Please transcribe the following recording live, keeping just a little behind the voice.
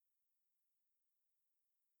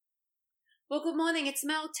Well, good morning. It's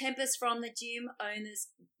Mel Tempest from the Gym Owners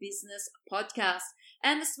Business Podcast.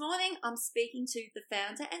 And this morning I'm speaking to the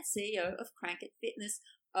founder and CEO of Crank It Fitness,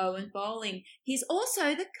 Owen Bowling. He's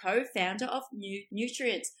also the co-founder of New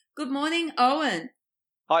Nutrients. Good morning, Owen.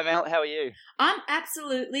 Hi, Mel. How are you? I'm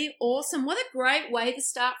absolutely awesome. What a great way to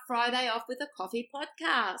start Friday off with a coffee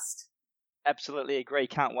podcast. Absolutely agree.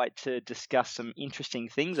 Can't wait to discuss some interesting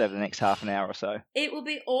things over the next half an hour or so. It will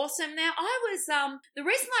be awesome. Now, the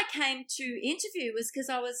reason I came to interview was because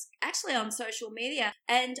I was actually on social media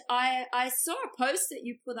and I saw a post that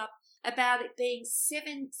you put up about it being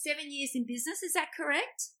seven years in business. Is that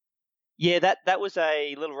correct? Yeah, that was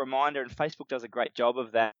a little reminder, and Facebook does a great job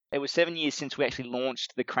of that. It was 7 years since we actually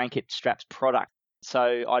launched the Crank It Straps product.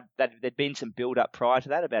 So there'd been some build-up prior to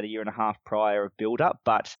that, about a year and a half prior of build-up,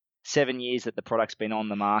 but 7 years that the product's been on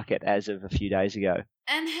the market as of a few days ago.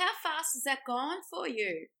 And how fast has that gone for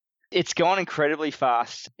you? It's gone incredibly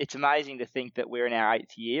fast. It's amazing to think that we're in our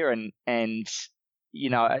 8th year and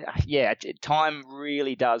you know, yeah, time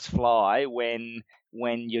really does fly when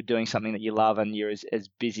you're doing something that you love and you're as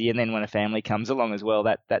busy, and then when a family comes along as well,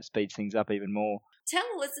 that speeds things up even more. Tell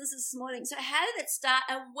the listeners this morning, so how did it start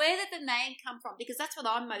and where did the name come from? Because that's what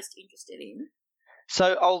I'm most interested in.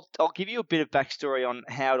 So I'll give you a bit of backstory on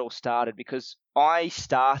how it all started, because I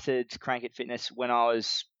started Crank It Fitness when I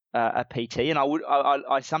was a PT, and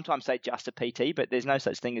I sometimes say just a PT, but there's no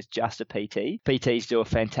such thing as just a PT. PTs do a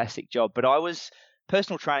fantastic job, but I was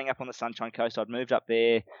personal training up on the Sunshine Coast. I'd moved up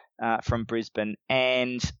there from Brisbane,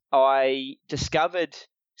 and I discovered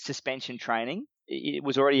suspension training. It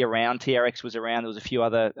was already around. TRX was around. There was a few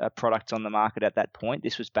other products on the market at that point.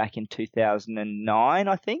 This was back in 2009,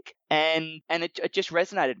 I think. And it just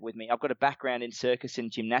resonated with me. I've got a background in circus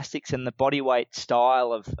and gymnastics, and the bodyweight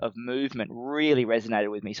style of movement really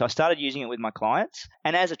resonated with me. So I started using it with my clients.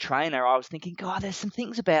 And as a trainer, I was thinking, God, there's some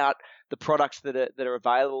things about the products that are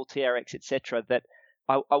available, TRX, etc., that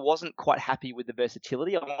I wasn't quite happy with the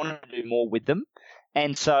versatility. I wanted to do more with them.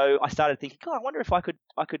 And so I started thinking, God, I wonder if I could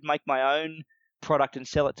make my own product and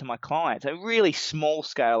sell it to my clients. A really small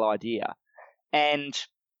scale idea. And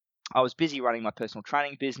I was busy running my personal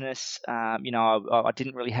training business. I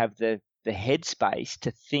didn't really have the headspace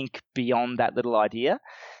to think beyond that little idea.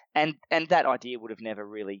 And that idea would have never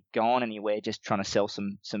really gone anywhere, just trying to sell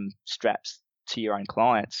some straps to your own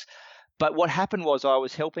clients. But what happened was I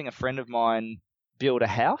was helping a friend of mine build a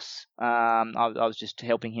house. I was just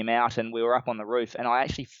helping him out, and we were up on the roof, and I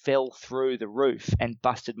actually fell through the roof and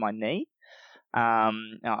busted my knee.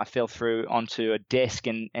 I fell through onto a desk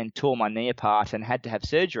and tore my knee apart and had to have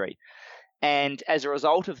surgery. And as a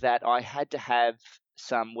result of that, I had to have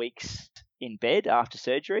some weeks in bed after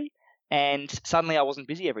surgery. And suddenly I wasn't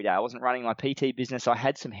busy every day. I wasn't running my PT business. I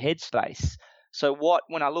had some headspace. So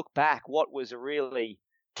when I look back, what was a really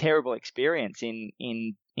terrible experience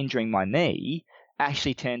in injuring my knee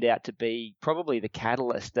actually turned out to be probably the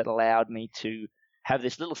catalyst that allowed me to have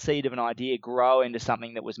this little seed of an idea grow into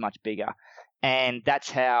something that was much bigger. And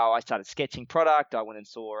that's how I started sketching product. I went and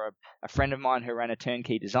saw a friend of mine who ran a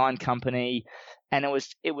turnkey design company, and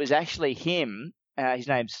it was actually him. His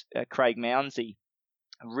name's Craig Mounsey,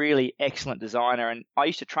 a really excellent designer, and I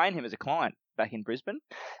used to train him as a client back in Brisbane,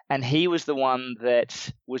 and he was the one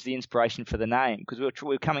that was the inspiration for the name, because we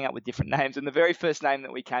were coming up with different names, and the very first name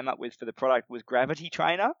that we came up with for the product was Gravity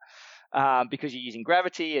Trainer. Because you're using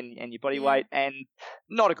gravity and your body weight, and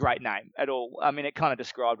not a great name at all. I mean, it kind of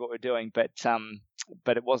described what we're doing, but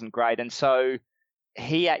it wasn't great. And so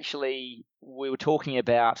we were talking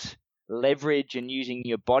about leverage and using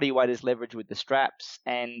your body weight as leverage with the straps.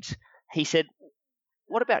 And he said,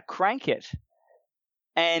 what about Crank It?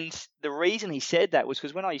 And the reason he said that was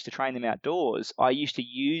because when I used to train them outdoors, I used to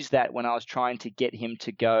use that when I was trying to get him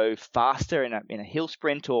to go faster in a hill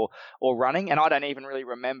sprint or running. And I don't even really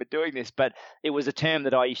remember doing this, but it was a term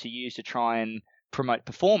that I used to use to try and promote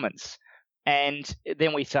performance. And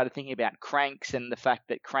then we started thinking about cranks and the fact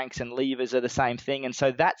that cranks and levers are the same thing. And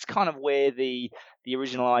so that's kind of where the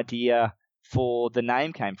original idea for the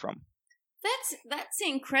name came from. That's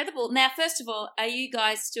incredible. Now, first of all, are you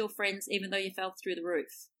guys still friends even though you fell through the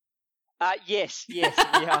roof? Yes, yeah.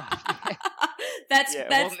 It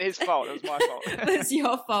wasn't his fault. It was my fault. It was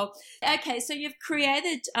your fault. Okay, so you've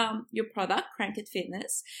created your product, Crank It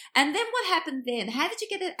Fitness, and then what happened then? How did you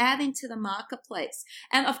get it out into the marketplace?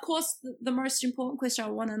 And of course, the most important question I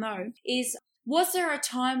want to know is, was there a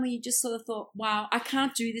time where you just sort of thought, wow, I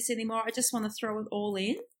can't do this anymore, I just want to throw it all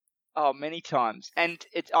in? Oh, many times. And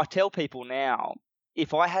I tell people now,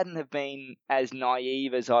 if I hadn't have been as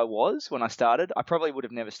naive as I was when I started, I probably would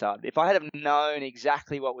have never started. If I had have known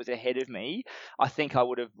exactly what was ahead of me, I think I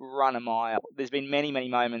would have run a mile. There's been many, many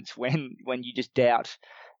moments when you just doubt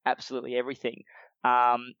absolutely everything.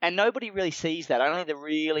 And nobody really sees that. Only the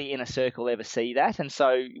really inner circle ever see that. And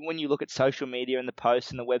so when you look at social media and the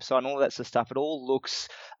posts and the website and all that sort of stuff, it all looks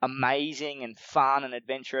amazing and fun and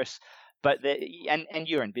adventurous. But and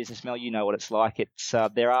you're in business, Mel. You know what it's like. It's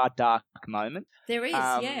there are dark moments. There is,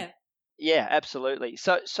 yeah. Yeah, absolutely.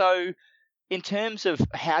 So in terms of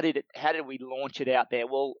how did we launch it out there?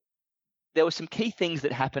 Well, there were some key things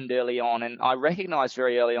that happened early on, and I recognized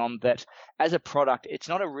very early on that as a product, it's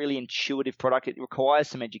not a really intuitive product. It requires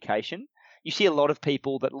some education. You see a lot of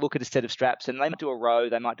people that look at a set of straps and they might do a row,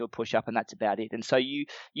 they might do a push-up, and that's about it. And so you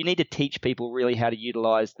need to teach people really how to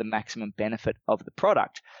utilize the maximum benefit of the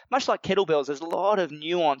product. Much like kettlebells, there's a lot of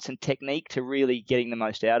nuance and technique to really getting the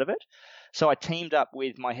most out of it. So I teamed up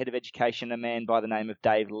with my head of education, a man by the name of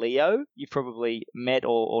Dave Leo. You've probably met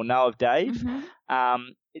or know of Dave. Mm-hmm.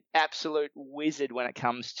 Absolute wizard when it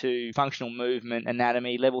comes to functional movement,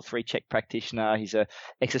 anatomy, level 3 Czech practitioner. He's a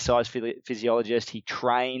exercise physiologist. He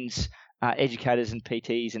trains educators and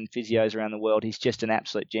PTs and physios around the world. He's just an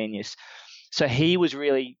absolute genius. So he was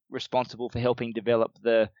really responsible for helping develop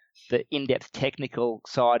the in-depth technical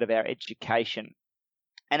side of our education.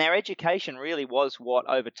 And our education really was what,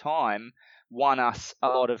 over time, won us a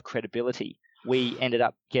lot of credibility. We ended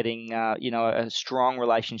up getting, a strong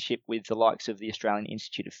relationship with the likes of the Australian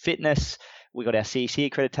Institute of Fitness. We got our CEC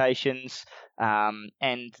accreditations,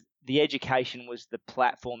 and the education was the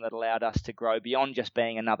platform that allowed us to grow beyond just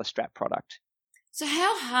being another strap product. So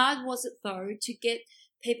how hard was it, though, to get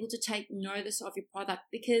people to take notice of your product?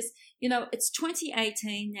 Because, it's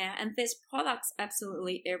 2018 now and there's products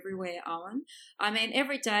absolutely everywhere, Owen. I mean,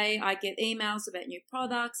 every day I get emails about new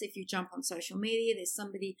products. If you jump on social media, there's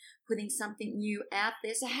somebody putting something new out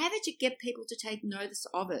there. So how did you get people to take notice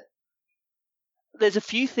of it? There's a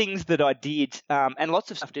few things that I did, and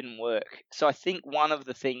lots of stuff didn't work. So I think one of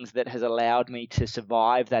the things that has allowed me to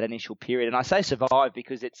survive that initial period, and I say survive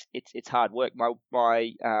because it's hard work.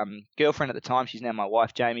 My girlfriend at the time, she's now my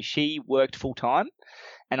wife, Jamie, she worked full time,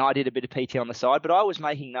 and I did a bit of PT on the side, but I was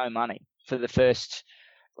making no money for the first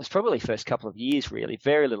couple of years, really,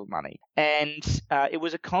 very little money. And it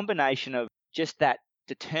was a combination of just that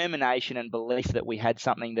determination and belief that we had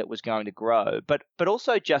something that was going to grow, but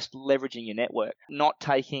also just leveraging your network, not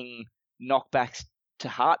taking knockbacks to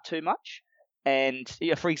heart too much. And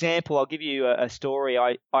for example, I'll give you a story.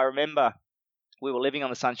 I remember we were living on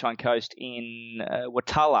the Sunshine Coast in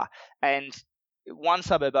Watala, and one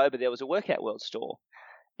suburb over there was a Workout World store.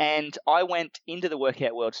 And I went into the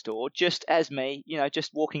Workout World store just as me, just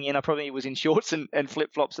walking in. I probably was in shorts and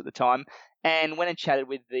flip-flops at the time, and went and chatted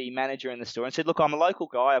with the manager in the store and said, look, I'm a local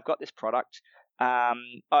guy. I've got this product.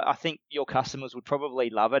 I think your customers would probably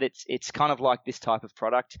love it. It's kind of like this type of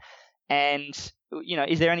product. And,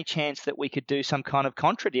 is there any chance that we could do some kind of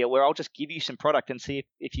contra deal where I'll just give you some product and see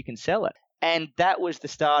if you can sell it? And that was the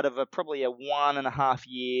start of probably a 1.5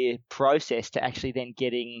 year process to actually then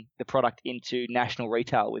getting the product into national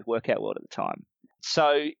retail with Workout World at the time.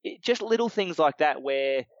 So just little things like that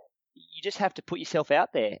where you just have to put yourself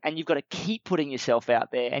out there, and you've got to keep putting yourself out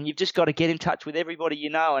there, and you've just got to get in touch with everybody you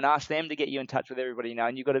know and ask them to get you in touch with everybody you know,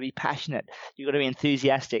 and you've got to be passionate. You've got to be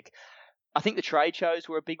enthusiastic. I think the trade shows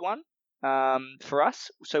were a big one for us.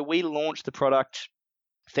 So we launched the product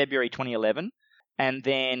February 2011. And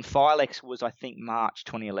then Filex was, I think, March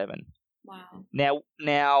 2011. Wow.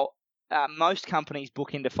 Now, most companies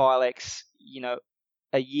book into Filex,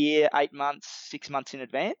 a year, 8 months, 6 months in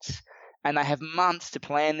advance, and they have months to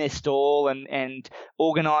plan their stall and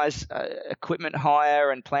organize equipment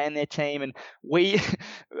hire and plan their team. And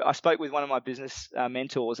I spoke with one of my business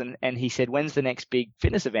mentors, and he said, when's the next big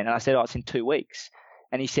fitness event? And I said, it's in 2 weeks.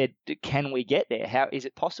 And he said, can we get there? How is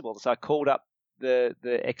it possible? So I called up the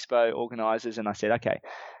expo organizers and I said, okay,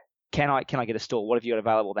 can I get a stall? What have you got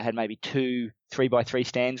available? They had maybe 2 3x3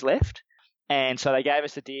 stands left. And so they gave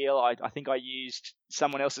us a deal. I think I used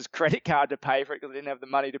someone else's credit card to pay for it because I didn't have the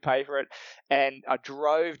money to pay for it. And I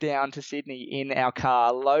drove down to Sydney in our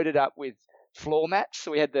car, loaded up with floor mats. So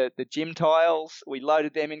we had the gym tiles. We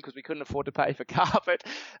loaded them in because we couldn't afford to pay for carpet.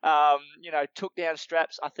 Took down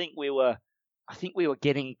straps. I think we were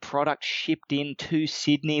getting product shipped in to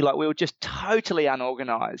Sydney. Like, we were just totally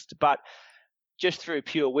unorganized, but just through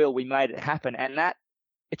pure will, we made it happen. And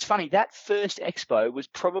it's funny, that first expo was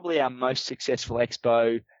probably our most successful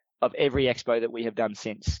expo of every expo that we have done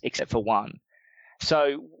since, except for one.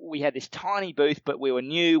 So we had this tiny booth, but we were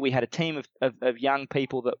new. We had a team of young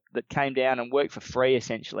people that came down and worked for free,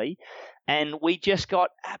 essentially. And we just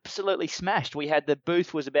got absolutely smashed. The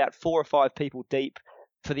booth was about 4 or 5 people deep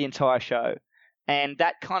for the entire show. And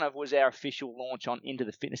that kind of was our official launch into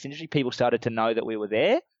the fitness industry. People started to know that we were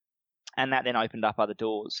there, and that then opened up other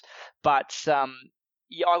doors. But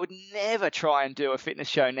yeah, I would never try and do a fitness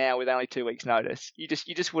show now with only 2 weeks' notice. You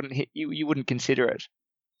just wouldn't you wouldn't consider it.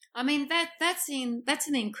 I mean, that's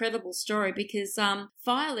an incredible story because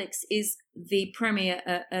Firelex is the premier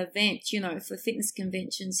event, for fitness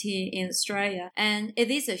conventions here in Australia, and it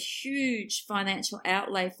is a huge financial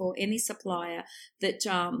outlay for any supplier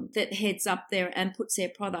that heads up there and puts their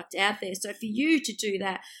product out there. So for you to do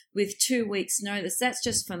that with 2 weeks' notice, that's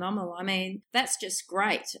just phenomenal. I mean, that's just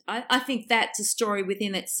great. I think that's a story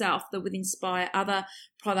within itself that would inspire other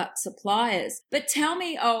product suppliers. But tell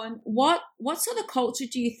me, Owen, what sort of culture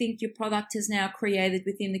do you think your product has now created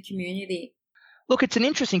within the community? Look, it's an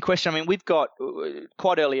interesting question. I mean, we've got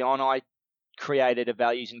quite early on, I created a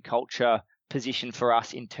values and culture position for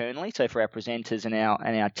us internally, so for our presenters and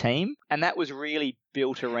our team, and that was really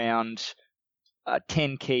built around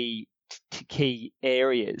 10 key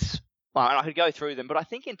areas. Well, and I could go through them, but I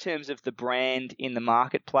think in terms of the brand in the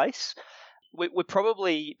marketplace, we're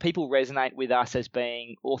probably, people resonate with us as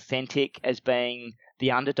being authentic, as being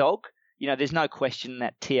the underdog. There's no question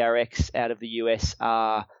that TRX out of the US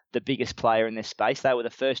are the biggest player in this space. They were the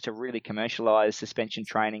first to really commercialize suspension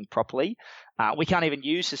training properly. We can't even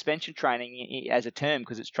use suspension training as a term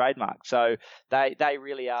because it's trademarked. So they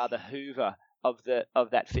really are the Hoover of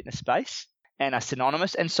that fitness space and are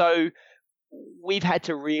synonymous. And so we've had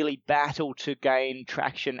to really battle to gain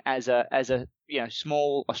traction as a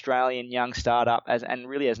small Australian young startup and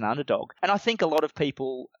really as an underdog. And I think a lot of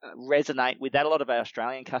people resonate with that. A lot of our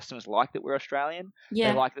Australian customers like that we're Australian.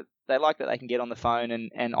 Yeah. They like that they can get on the phone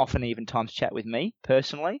and often even times chat with me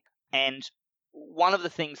personally. And one of the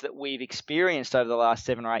things that we've experienced over the last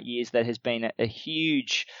 7 or 8 years that has been a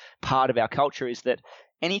huge part of our culture is that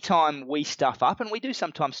anytime we stuff up, and we do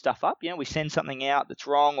sometimes stuff up, we send something out that's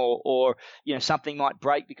wrong or something might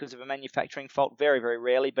break because of a manufacturing fault, very, very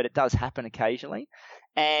rarely, but it does happen occasionally.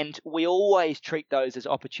 And we always treat those as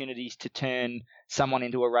opportunities to turn someone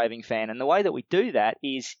into a raving fan. And the way that we do that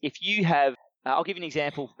is if you have I'll give you an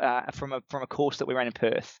example from a course that we ran in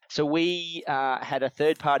Perth. So we had a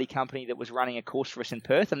third-party company that was running a course for us in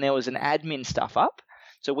Perth, and there was an admin stuff up.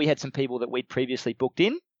 So we had some people that we'd previously booked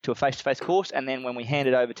in to a face-to-face course, and then when we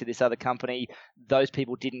handed over to this other company, those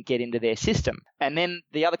people didn't get into their system. And then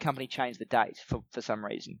the other company changed the date for some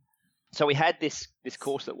reason. So we had this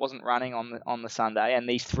course that wasn't running on the Sunday, and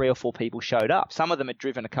these 3 or 4 people showed up. Some of them had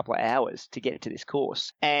driven a couple of hours to get to this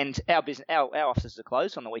course, and our offices are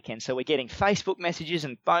closed on the weekend. So we're getting Facebook messages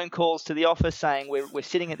and phone calls to the office saying we're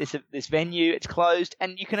sitting at this venue, it's closed,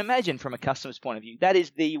 and you can imagine from a customer's point of view that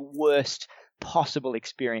is the worst possible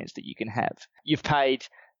experience that you can have. You've paid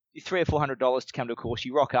 $300 or $400 to come to a course,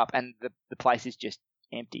 you rock up, and the place is just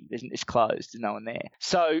empty. It's closed. There's no one there.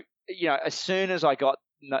 So as soon as I got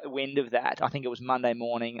wind of that, I think it was Monday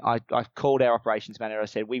morning, I called our operations manager. I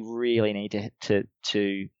said, we really need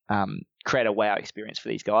to create a wow experience for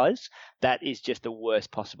these guys. That is just the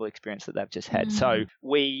worst possible experience that they've just had. Mm. So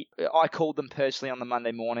I called them personally on the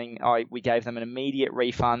Monday morning. We gave them an immediate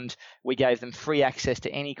refund. We gave them free access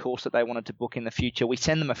to any course that they wanted to book in the future. We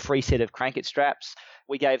send them a free set of Crank It straps.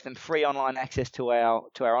 We gave them free online access to our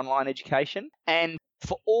online education. And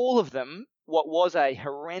for all of them, what was a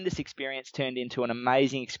horrendous experience turned into an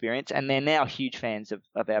amazing experience, and they're now huge fans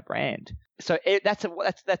of our brand. So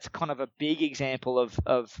that's kind of a big example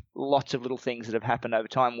of lots of little things that have happened over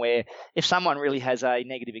time where if someone really has a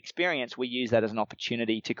negative experience, we use that as an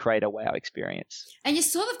opportunity to create a wow experience. And you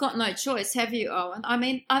sort of got no choice, have you, Owen? I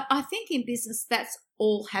mean, I think in business that's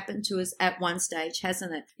all happened to us at one stage,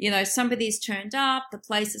 hasn't it? Somebody's turned up, the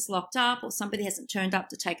place is locked up, or somebody hasn't turned up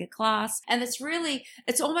to take a class. And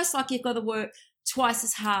it's almost like you've got to work twice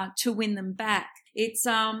as hard to win them back. It's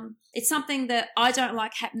something that I don't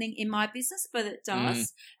like happening in my business, but it does.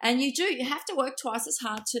 Mm. And you have to work twice as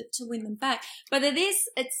hard to win them back. But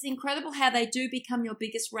it's incredible how they do become your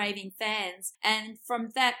biggest raving fans. And from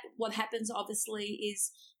that, what happens obviously is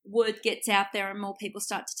word gets out there and more people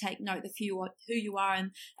start to take note of who you are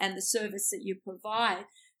and the service that you provide.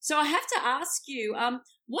 So I have to ask you,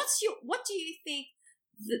 what do you think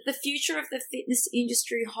the future of the fitness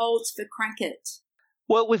industry holds for Crank It?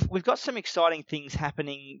 Well, we've got some exciting things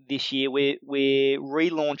happening this year. We're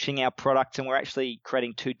relaunching our products, and we're actually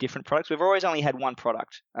creating two different products. We've always only had one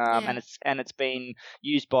product, Yeah. and it's been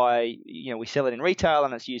used by, we sell it in retail,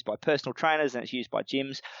 and it's used by personal trainers, and it's used by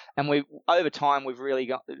gyms. And over time we've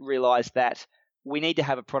really realized that we need to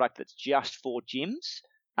have a product that's just for gyms.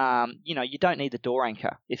 You don't need the door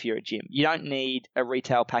anchor if you're a gym. You don't need a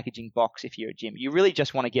retail packaging box if you're a gym. You really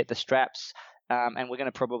just want to get the straps. And we're going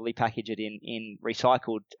to probably package it in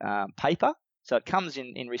recycled paper. So it comes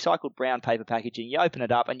in recycled brown paper packaging. You open it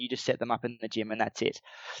up and you just set them up in the gym, and that's it.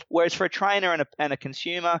 Whereas for a trainer and a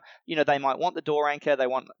consumer, they might want the door anchor. They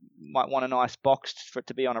might want a nice box for it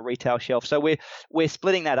to be on a retail shelf. So we're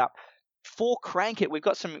splitting that up. For Crank It, we've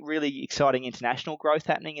got some really exciting international growth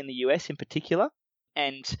happening in the US in particular,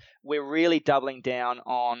 and we're really doubling down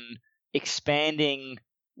on expanding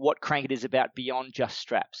what Crank It is about beyond just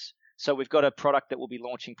straps. So we've got a product that we'll be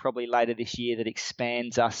launching probably later this year that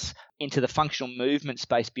expands us into the functional movement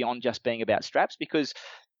space beyond just being about straps, because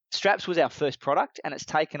straps was our first product and it's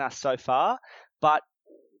taken us so far. But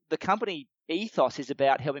the company ethos is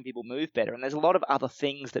about helping people move better. And there's a lot of other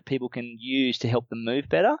things that people can use to help them move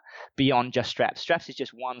better beyond just straps. Straps is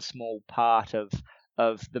just one small part of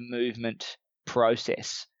the movement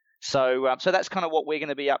process. So that's kind of what we're going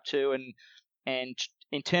to be up to. And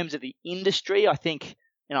in terms of the industry, I think,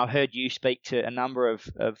 I've heard you speak to a number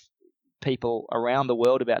of people around the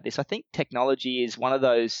world about this. I think technology is one of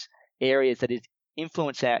those areas that is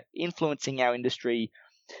influencing our industry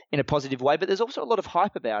in a positive way, but there's also a lot of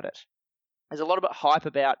hype about it. There's a lot of hype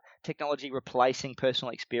about technology replacing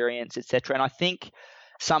personal experience, etc. And I think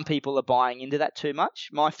some people are buying into that too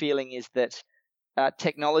much. My feeling is that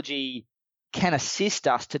technology can assist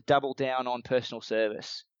us to double down on personal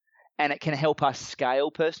service. And it can help us scale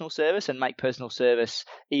personal service and make personal service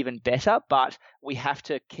even better, but we have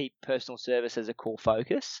to keep personal service as a core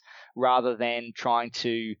focus rather than trying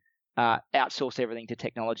to outsource everything to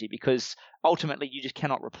technology, because ultimately you just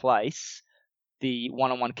cannot replace the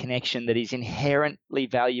one-on-one connection that is inherently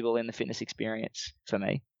valuable in the fitness experience for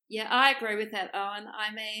me. Yeah, I agree with that, Owen.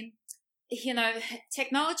 I mean,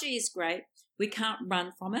 technology is great. We can't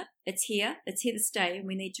run from it. It's here to stay, and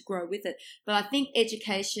we need to grow with it. But I think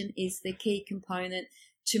education is the key component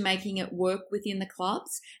to making it work within the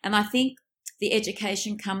clubs. And I think the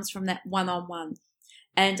education comes from that one-on-one.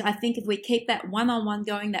 And I think if we keep that one-on-one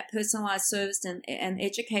going, that personalized service and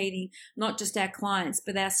educating not just our clients,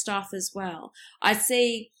 but our staff as well, I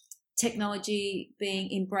see technology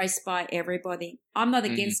being embraced by everybody. I'm not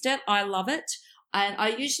against it. I love it. And I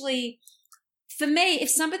usually... For me, if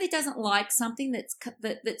somebody doesn't like something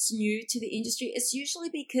that's new to the industry, it's usually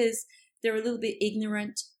because they're a little bit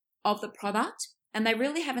ignorant of the product and they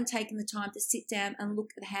really haven't taken the time to sit down and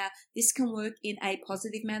look at how this can work in a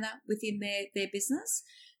positive manner within their business.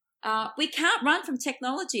 We can't run from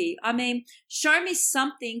technology. I mean, show me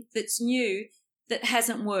something that's new that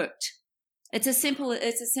hasn't worked. It's as simple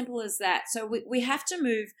as that. So we have to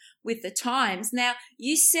move with the times. Now,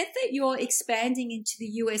 you said that you're expanding into the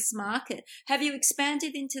US market. Have you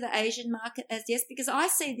expanded into the Asian market as yet? Because I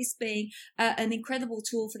see this being an incredible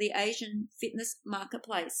tool for the Asian fitness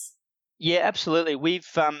marketplace. Yeah, absolutely. We've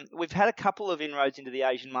had a couple of inroads into the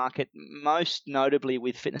Asian market, most notably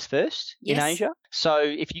with Fitness First in Asia. So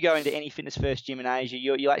if you go into any Fitness First gym in Asia,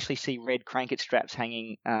 you'll actually see red Crank It straps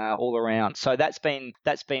hanging all around. So that's been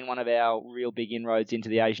one of our real big inroads into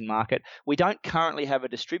the Asian market. We don't currently have a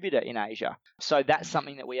distributor in Asia, so that's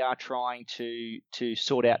something that we are trying to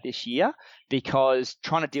sort out this year, because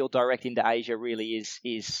trying to deal direct into Asia really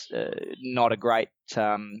is not a great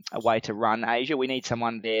a way to run Asia. We need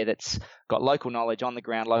someone there that's got local knowledge on the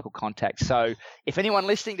ground, local contacts. So if anyone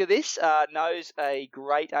listening to this knows a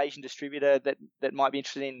great Asian distributor that might be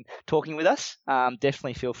interested in talking with us,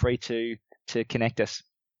 definitely feel free to connect us.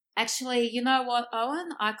 Actually, you know what, Owen?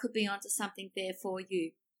 I could be onto something there for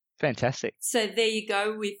you. Fantastic. So there you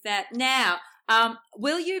go with that. Now,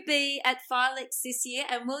 will you be at Filex this year,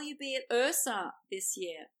 and will you be at IHRSA this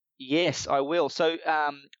year? Yes, I will. So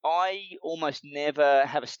I almost never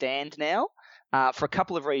have a stand now for a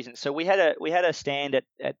couple of reasons. So we had a stand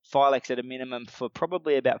at Filex at a minimum for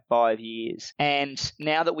probably about 5 years. And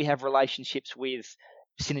now that we have relationships with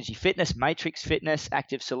Synergy Fitness, Matrix Fitness,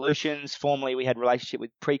 Active Solutions, formerly we had a relationship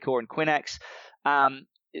with Precor and Quinax,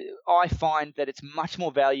 I find that it's much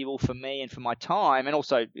more valuable for me and for my time, and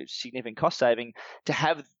also significant cost saving, to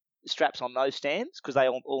have straps on those stands, because they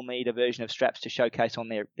all need a version of straps to showcase on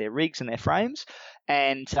their rigs and their frames,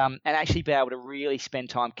 and actually be able to really spend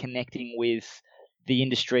time connecting with the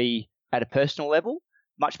industry at a personal level.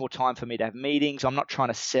 Much more time for me to have meetings. I'm not trying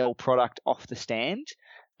to sell product off the stand,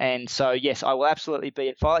 And so, yes, I will absolutely be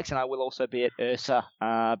at Filex, and I will also be at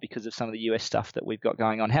IHRSA because of some of the US stuff that we've got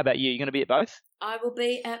going on. How about you? You're going to be at both? I will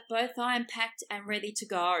be at both. I am packed and ready to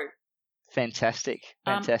go. Fantastic.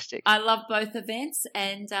 I love both events,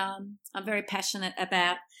 and I'm very passionate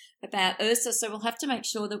about IHRSA, so we'll have to make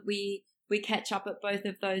sure that we catch up at both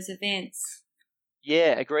of those events.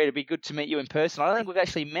 Yeah, agreed. It'd be good to meet you in person. I don't think we've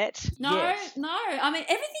actually met yet. No. I mean,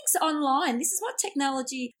 everything's online. This is what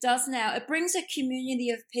technology does now. It brings a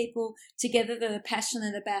community of people together that are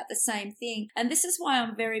passionate about the same thing. And this is why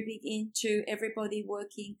I'm very big into everybody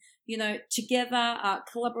working, together.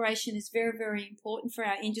 Collaboration is very, very important for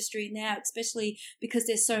our industry now, especially because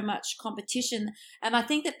there's so much competition. And I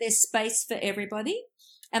think that there's space for everybody.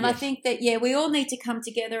 And yes. I think that, we all need to come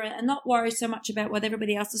together and not worry so much about what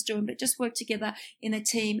everybody else is doing, but just work together in a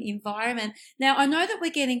team environment. Now, I know that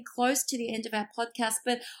we're getting close to the end of our podcast,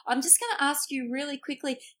 but I'm just going to ask you really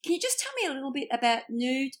quickly, can you just tell me a little bit about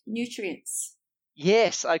Nude Nutrients?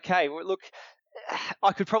 Yes. Okay. Well, look,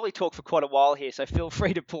 I could probably talk for quite a while here, so feel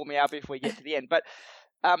free to pull me up if we get to the end. But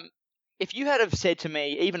if you had have said to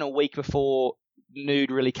me even a week before Nude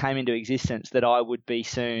really came into existence that I would be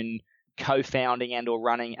soon co-founding and or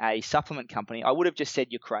running a supplement company, I would have just said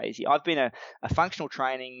you're crazy. I've been a functional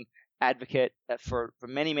training advocate for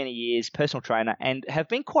many, many years, personal trainer, and have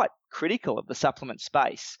been quite critical of the supplement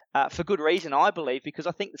space for good reason, I believe, because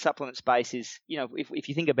I think the supplement space is, if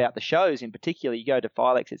you think about the shows in particular, you go to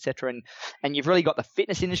Filex, etc., and you've really got the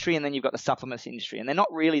fitness industry and then you've got the supplements industry, and they're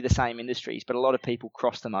not really the same industries, but a lot of people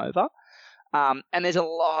cross them over. And there's a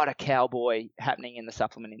lot of cowboy happening in the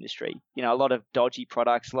supplement industry. A lot of dodgy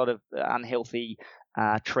products, a lot of unhealthy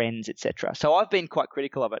trends, etc. So I've been quite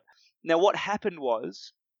critical of it. Now, what happened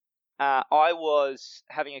was I was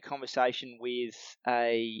having a conversation with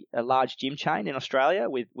a large gym chain in Australia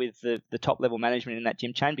with the top level management in that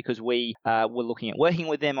gym chain, because we were looking at working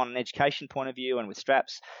with them on an education point of view and with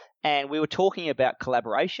Straps. And we were talking about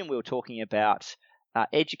collaboration. We were talking about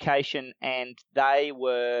education, and they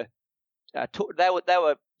were sort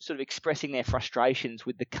of expressing their frustrations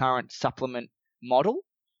with the current supplement model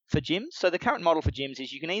for gyms. So the current model for gyms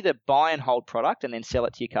is you can either buy and hold product and then sell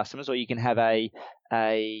it to your customers, or you can have a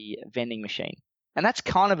vending machine. And that's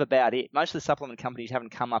kind of about it. Most of the supplement companies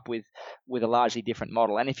haven't come up with a largely different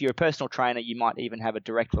model. And if you're a personal trainer, you might even have a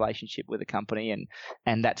direct relationship with a company,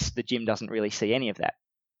 and the gym doesn't really see any of that.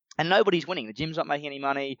 And nobody's winning. The gym's not making any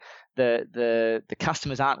money. The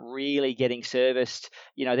customers aren't really getting serviced.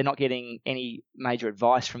 They're not getting any major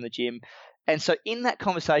advice from the gym. And so in that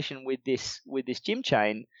conversation with this gym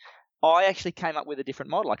chain, I actually came up with a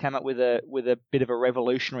different model. I came up with a bit of a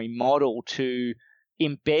revolutionary model to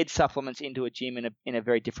embed supplements into a gym in a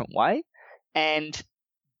very different way. And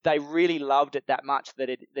they really loved it that much that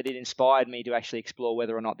it inspired me to actually explore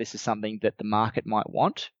whether or not this is something that the market might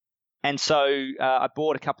want. And so I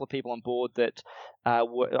brought a couple of people on board that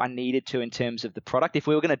I needed to in terms of the product. If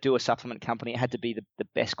we were going to do a supplement company, it had to be the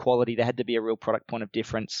best quality. There had to be a real product point of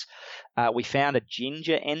difference. We found a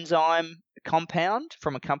ginger enzyme compound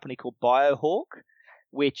from a company called BioHawk,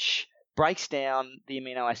 which breaks down the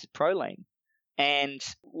amino acid proline. And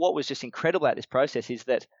what was just incredible about this process is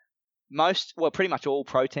that pretty much all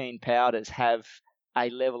protein powders have a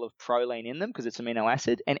level of proline in them because it's amino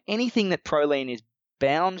acid. And anything that proline is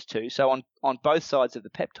bound to, so on both sides of the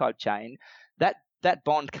peptide chain, that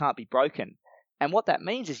bond can't be broken. And what that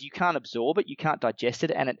means is you can't absorb it, you can't digest it,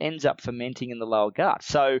 and it ends up fermenting in the lower gut.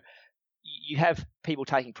 So you have people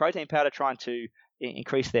taking protein powder trying to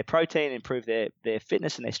increase their protein, improve their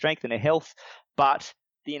fitness and their strength and their health, but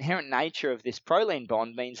the inherent nature of this proline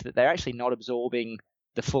bond means that they're actually not absorbing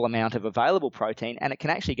the full amount of available protein, and it can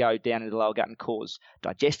actually go down into the lower gut and cause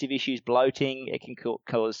digestive issues, bloating. It can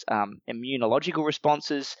cause immunological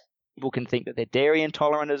responses. People can think that they're dairy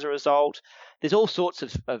intolerant as a result. There's all sorts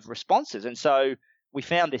of responses, and so we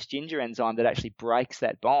found this ginger enzyme that actually breaks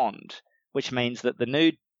that bond, which means that the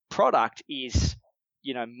Nude product is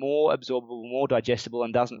more absorbable, more digestible,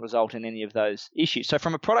 and doesn't result in any of those issues. So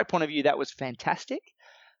from a product point of view, that was fantastic.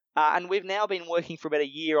 And we've now been working for about a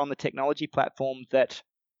year on the technology platform that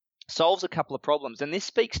solves a couple of problems. And this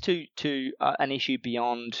speaks to an issue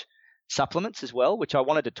beyond supplements as well, which I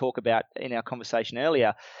wanted to talk about in our conversation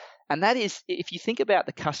earlier. And that is, if you think about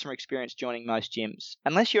the customer experience joining most gyms,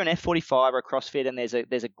 unless you're an F45 or a CrossFit and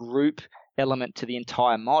there's a group element to the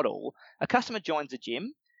entire model, a customer joins a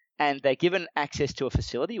gym and they're given access to a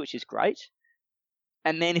facility, which is great.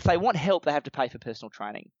 And then if they want help, they have to pay for personal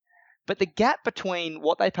training. But the gap between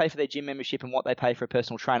what they pay for their gym membership and what they pay for a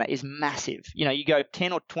personal trainer is massive. You go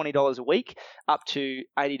 $10 or $20 a week up to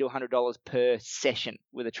 $80 to $100 per session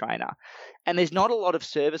with a trainer. And there's not a lot of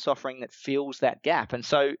service offering that fills that gap. And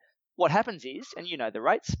so what happens is, and the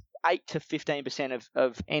rates, 8 to 15%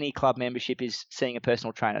 of any club membership is seeing a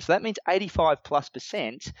personal trainer. So that means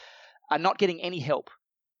 85+% are not getting any help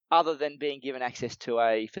other than being given access to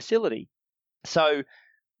a facility. So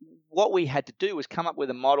what we had to do was come up with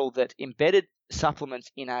a model that embedded supplements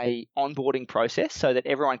in a onboarding process so that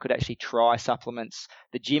everyone could actually try supplements.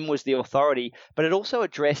 The gym was the authority, but it also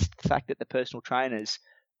addressed the fact that the personal trainers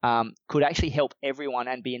could actually help everyone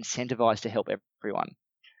and be incentivized to help everyone.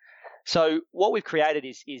 So what we've created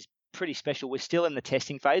is pretty special. We're still in the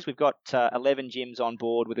testing phase. We've got 11 gyms on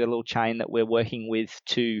board with a little chain that we're working with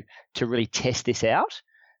to really test this out.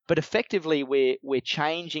 But effectively, we're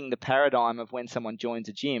changing the paradigm of when someone joins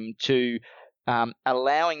a gym to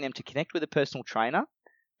allowing them to connect with a personal trainer.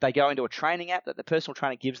 They go into a training app that the personal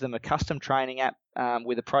trainer gives them, a custom training app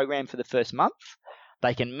with a program for the first month.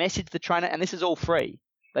 They can message the trainer, and this is all free.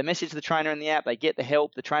 They message the trainer in the app. They get the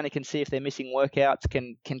help. The trainer can see if they're missing workouts,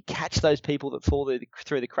 can catch those people that fall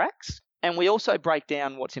through the cracks. And we also break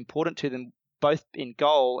down what's important to them, both in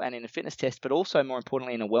goal and in a fitness test, but also more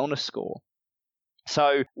importantly in a wellness score.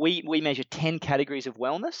 So we measure 10 categories of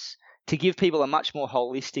wellness to give people a much more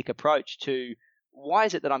holistic approach to why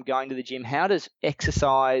is it that I'm going to the gym? How does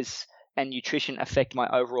exercise and nutrition affect my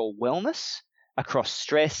overall wellness across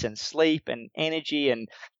stress and sleep and energy and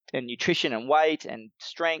nutrition and weight and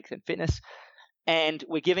strength and fitness? And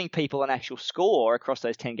we're giving people an actual score across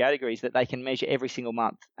those 10 categories that they can measure every single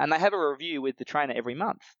month. And they have a review with the trainer every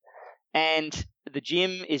month. And the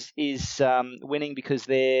gym is winning because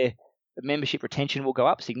their membership retention will go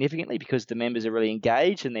up significantly because the members are really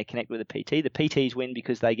engaged and they're connected with the PT. The PTs win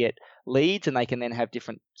because they get leads and they can then have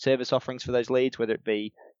different service offerings for those leads, whether it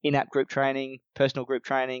be in-app group training, personal group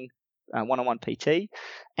training, one-on-one PT.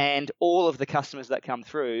 And all of the customers that come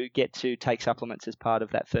through get to take supplements as part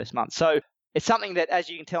of that first month. So it's something that, as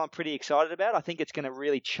you can tell, I'm pretty excited about. I think it's going to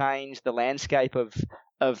really change the landscape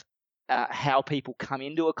of how people come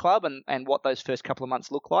into a club and what those first couple of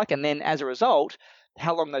months look like. And then as a result,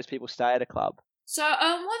 how long those people stay at a club. So what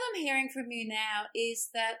I'm hearing from you now is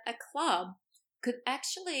that a club could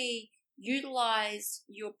actually utilize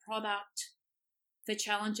your product for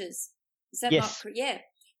challenges. Is that not correct? Yeah.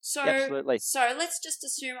 So, absolutely. So let's just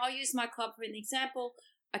assume, I'll use my club for an example.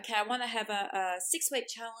 Okay, I want to have a 6-week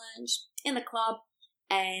challenge in the club,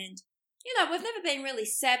 and we've never been really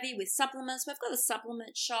savvy with supplements. We've got a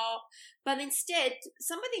supplement shop, but instead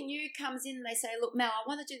somebody new comes in and they say, look, Mel, I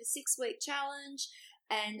want to do the 6-week challenge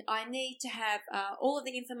and I need to have all of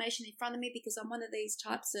the information in front of me because I'm one of these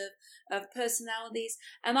types of personalities.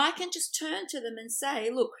 And I can just turn to them and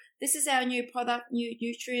say, look, this is our new product, new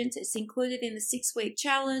nutrient. It's included in the 6-week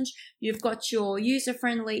challenge. You've got your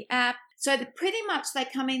user-friendly app. So that pretty much they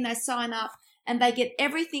come in, they sign up, and they get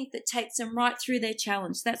everything that takes them right through their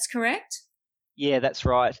challenge. That's correct? Yeah, that's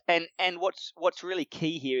right. And what's really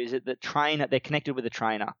key here is that the trainer, they're connected with the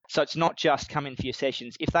trainer. So it's not just come in for your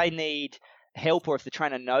sessions. If they need help or if the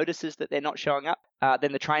trainer notices that they're not showing up,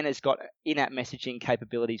 then the trainer's got in-app messaging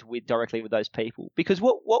capabilities directly with those people. Because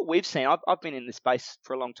what we've seen, I've been in this space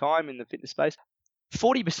for a long time, in the fitness space,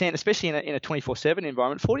 40%, especially in a 24/7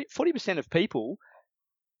 environment, 40% of people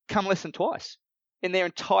come less than twice in their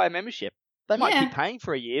entire membership. They might keep paying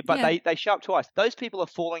for a year, but they show up twice. Those people are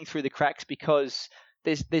falling through the cracks because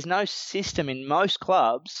there's no system in most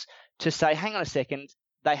clubs to say, hang on a second,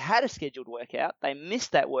 they had a scheduled workout, they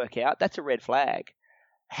missed that workout, that's a red flag.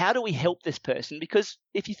 How do we help this person? Because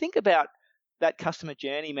if you think about that customer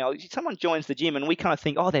journey, Mel, someone joins the gym and we kind of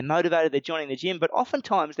think, oh, they're motivated, they're joining the gym, but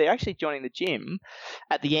oftentimes they're actually joining the gym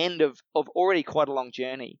at the end of already quite a long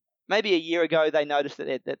journey. Maybe a year ago they noticed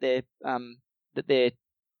that their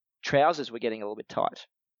trousers were getting a little bit tight,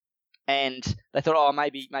 and they thought, oh,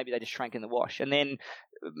 maybe they just shrank in the wash. And then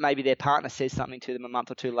maybe their partner says something to them a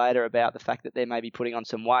month or two later about the fact that they're maybe putting on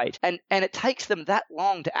some weight, and it takes them that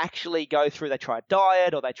long to actually go through. They try a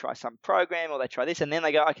diet, or they try some program, or they try this, and then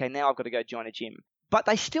they go, okay, now I've got to go join a gym. But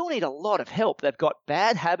they still need a lot of help. They've got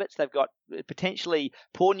bad habits, they've got potentially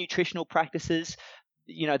poor nutritional practices.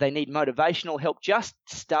 They need motivational help. Just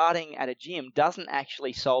starting at a gym doesn't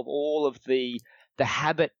actually solve all of the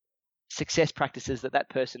habit success practices that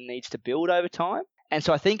person needs to build over time. And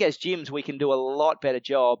so I think as gyms, we can do a lot better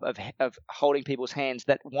job of holding people's hands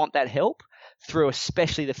that want that help through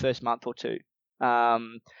especially the first month or two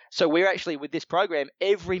So we're actually, with this program,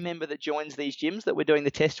 every member that joins these gyms that we're doing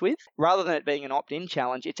the test with, rather than it being an opt-in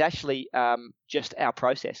challenge, it's actually just our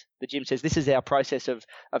process. The gym says, this is our process of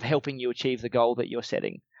helping you achieve the goal that you're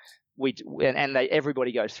setting.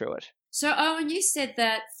 Everybody goes through it. So, Owen, you said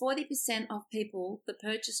that 40% of people that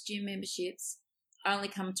purchase gym memberships only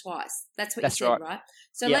come twice. That's what you said, right?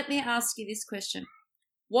 So Yep. Let me ask you this question.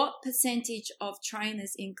 What percentage of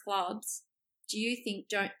trainers in clubs do you think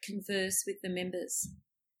don't converse with the members?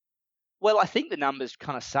 Well, I think the numbers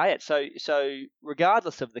kind of say it. So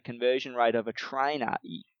regardless of the conversion rate of a trainer,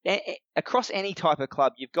 across any type of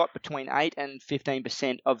club, you've got between 8 and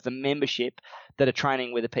 15% of the membership that are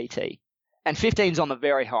training with a PT. And 15 is on the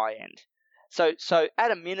very high end. So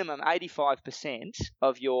at a minimum, 85%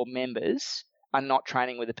 of your members are not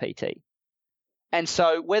training with a PT. And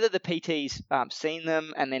so whether the PT's seen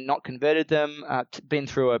them and then not converted them, been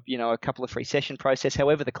through a couple of free session process,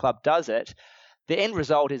 however the club does it, the end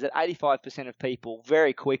result is that 85% of people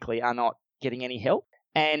very quickly are not getting any help.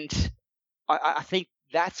 And I think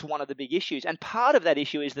that's one of the big issues. And part of that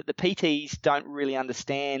issue is that the PTs don't really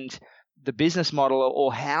understand the business model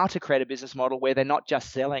or how to create a business model where they're not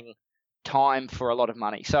just selling time for a lot of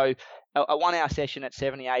money. So a 1 hour session at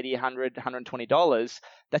 $70, $80, $100, $120,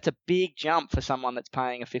 that's a big jump for someone that's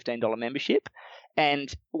paying a $15 membership.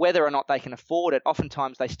 And whether or not they can afford it,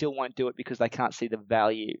 oftentimes they still won't do it because they can't see the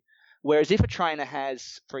value. Whereas if a trainer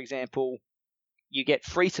has, for example, you get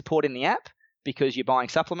free support in the app because you're buying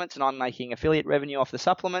supplements and I'm making affiliate revenue off the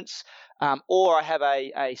supplements, or I have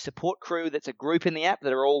a support crew that's a group in the app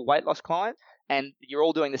that are all weight loss clients, and you're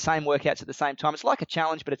all doing the same workouts at the same time. It's like a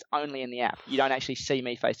challenge, but it's only in the app. You don't actually see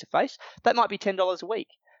me face to face. That might be $10 a week.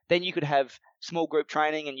 Then you could have small group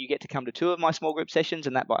training and you get to come to 2 of my small group sessions,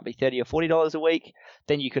 and that might be $30 or $40 a week.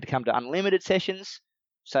 Then you could come to unlimited sessions.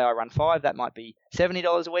 Say I run 5, that might be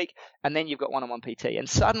 $70 a week. And then you've got one-on-one PT. And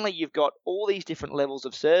suddenly you've got all these different levels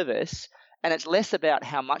of service, and it's less about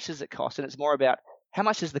how much does it cost, and it's more about how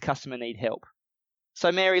much does the customer need help. So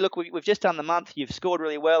Mary, look, we've just done the month. You've scored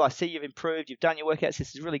really well. I see you've improved. You've done your workouts.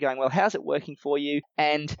 This is really going well. How's it working for you?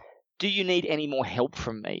 And do you need any more help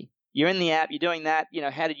from me? You're in the app. You're doing that.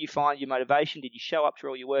 How did you find your motivation? Did you show up to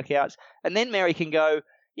all your workouts? And then Mary can go,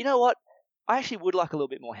 you know what? I actually would like a little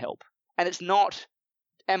bit more help. And it's not,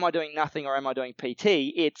 am I doing nothing or am I doing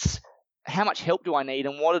PT? It's how much help do I need,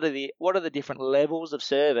 and what are the different levels of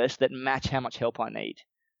service that match how much help I need?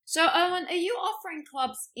 So Owen, are you offering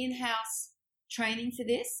clubs in-house training for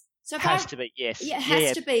this? So it has to be, yes. Yeah, it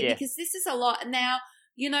has to be, because this is a lot. Now,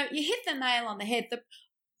 you hit the nail on the head.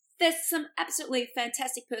 There's some absolutely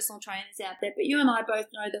fantastic personal trainers out there, but you and I both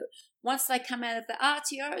know that once they come out of the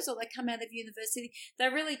RTOs or they come out of university, they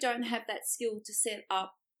really don't have that skill to set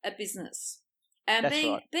up a business. And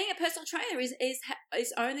being a personal trainer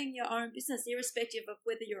is owning your own business, irrespective of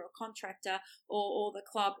whether you're a contractor or the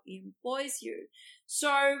club employs you.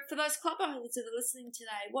 So for those club owners that are listening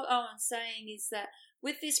today, what Owen's saying is that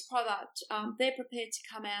with this product, they're prepared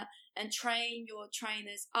to come out and train your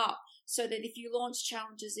trainers up so that if you launch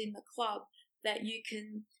challenges in the club, that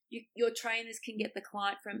your trainers can get the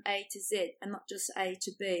client from A to Z and not just A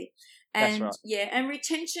to B. And that's right. And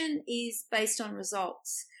retention is based on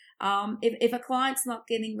results. If a client's not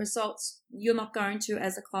getting results, you're not going to,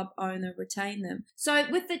 as a club owner, retain them. So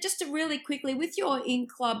just really quickly, with your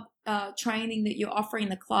in-club training that you're offering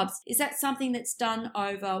the clubs, is that something that's done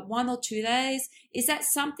over 1 or 2 days? Is that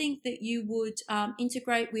something that you would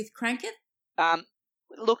integrate with Crank It?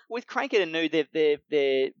 Look, with Crank It and New,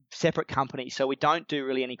 they're separate companies, so we don't do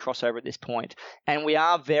really any crossover at this point. And we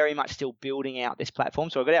are very much still building out this platform.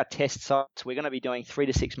 So we've got our test sites. We're going to be doing 3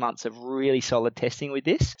 to 6 months of really solid testing with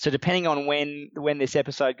this. So depending on when this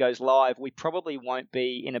episode goes live, we probably won't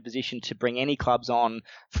be in a position to bring any clubs on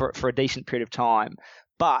for a decent period of time.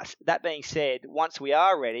 But that being said, once we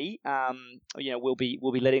are ready, we'll be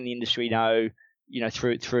letting the industry know,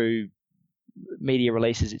 through media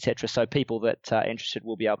releases, etc. So people that are interested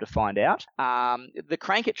will be able to find out. The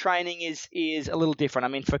Crank It training is a little different. I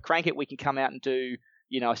mean, for Crank It, we can come out and do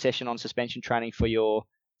a session on suspension training for your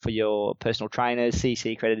personal trainers,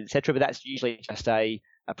 CC accredited, etc. But that's usually just a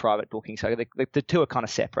private booking. So the two are kind of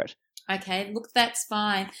separate. Okay, look, that's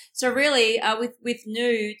fine. So really, with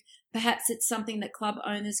Nude, perhaps it's something that club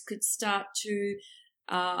owners could start to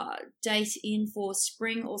date in for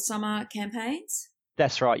spring or summer campaigns.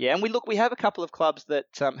 That's right, yeah. And we have a couple of clubs that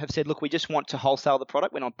have said, look, we just want to wholesale the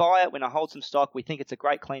product. We're not buy it. We're not hold some stock. We think it's a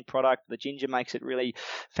great, clean product. The ginger makes it really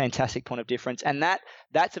fantastic point of difference. And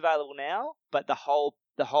that's available now, but the whole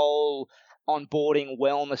onboarding,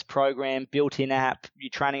 wellness program, built-in app, your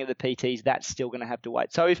training of the PTs, that's still going to have to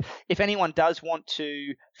wait. So if anyone does want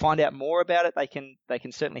to find out more about it, they can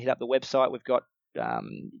certainly hit up the website. We've got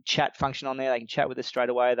chat function on there. They can chat with us straight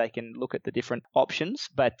away. They can look at the different options.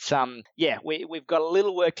 But we've got a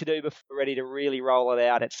little work to do before we're ready to really roll it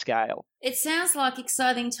out at scale. It sounds like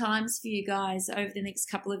exciting times for you guys over the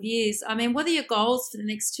next couple of years. I mean, what are your goals for the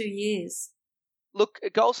next 2 years? Look,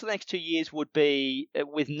 goals for the next 2 years would be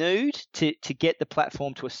with Nude to get the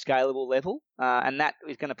platform to a scalable level, and that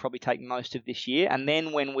is going to probably take most of this year. And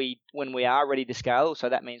then when we are ready to scale, so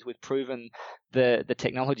that means we've proven the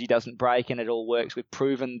technology doesn't break and it all works. We've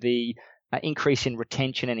proven the increase in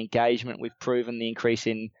retention and engagement. We've proven the increase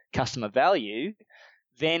in customer value.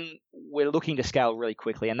 Then we're looking to scale really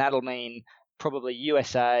quickly, and that'll mean probably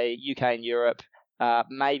USA, UK, and Europe,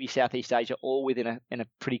 maybe Southeast Asia, all within a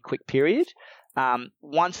pretty quick period.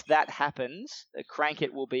 Once that happens,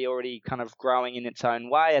 Crankit will be already kind of growing in its own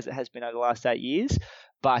way as it has been over the last 8 years.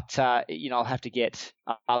 But, I'll have to get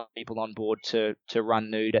other people on board to run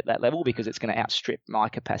Nude at that level because it's going to outstrip my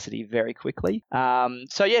capacity very quickly.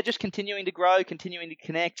 Just continuing to grow, continuing to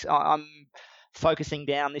connect. I'm focusing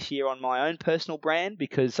down this year on my own personal brand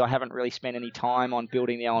because I haven't really spent any time on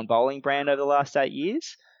building the Owen Bowling brand over the last 8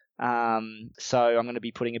 years. So I'm going to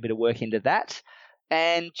be putting a bit of work into that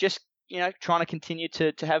and just trying to continue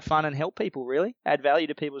to have fun and help people, really, add value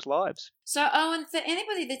to people's lives. So, Owen, for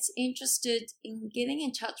anybody that's interested in getting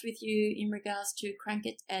in touch with you in regards to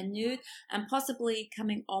Crankit and Nude and possibly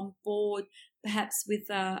coming on board perhaps with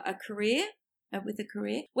a career,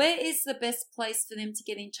 where is the best place for them to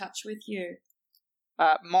get in touch with you?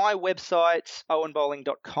 My website,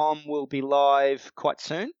 owenbowling.com, will be live quite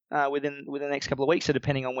soon, within the next couple of weeks. So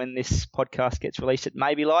depending on when this podcast gets released, it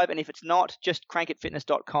may be live. And if it's not, just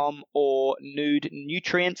crankitfitness.com or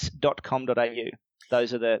nudenutrients.com.au.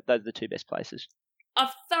 Those are the two best places.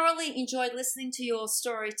 I've thoroughly enjoyed listening to your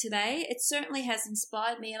story today. It certainly has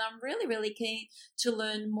inspired me, and I'm really, really keen to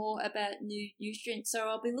learn more about Nude Nutrients. So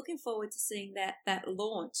I'll be looking forward to seeing that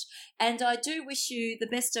launch. And I do wish you the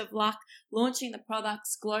best of luck launching the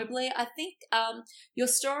products globally. I think your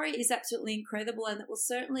story is absolutely incredible, and it will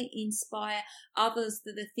certainly inspire others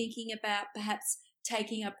that are thinking about perhaps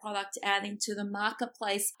taking a product out into the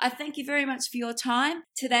marketplace. I thank you very much for your time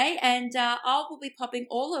today, and I will be popping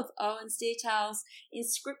all of Owen's details in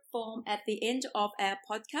script form at the end of our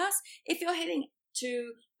podcast. If you're heading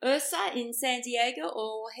to Ursa in San Diego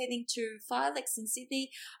or heading to Filex in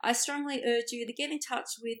Sydney, I strongly urge you to get in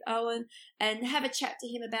touch with Owen and have a chat to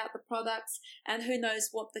him about the products, and who knows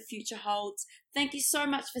what the future holds. Thank you so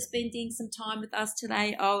much for spending some time with us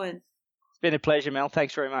today, Owen. It's been a pleasure, Mel.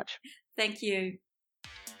 Thanks very much. Thank you.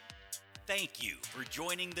 Thank you for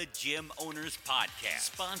joining the Gym Owners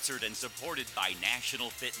Podcast, sponsored and supported by National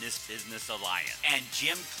Fitness Business Alliance and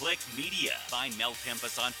Gym Click Media. Find Mel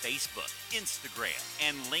Tempest on Facebook, Instagram,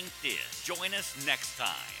 and LinkedIn. Join us next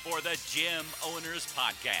time for the Gym Owners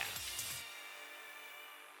Podcast.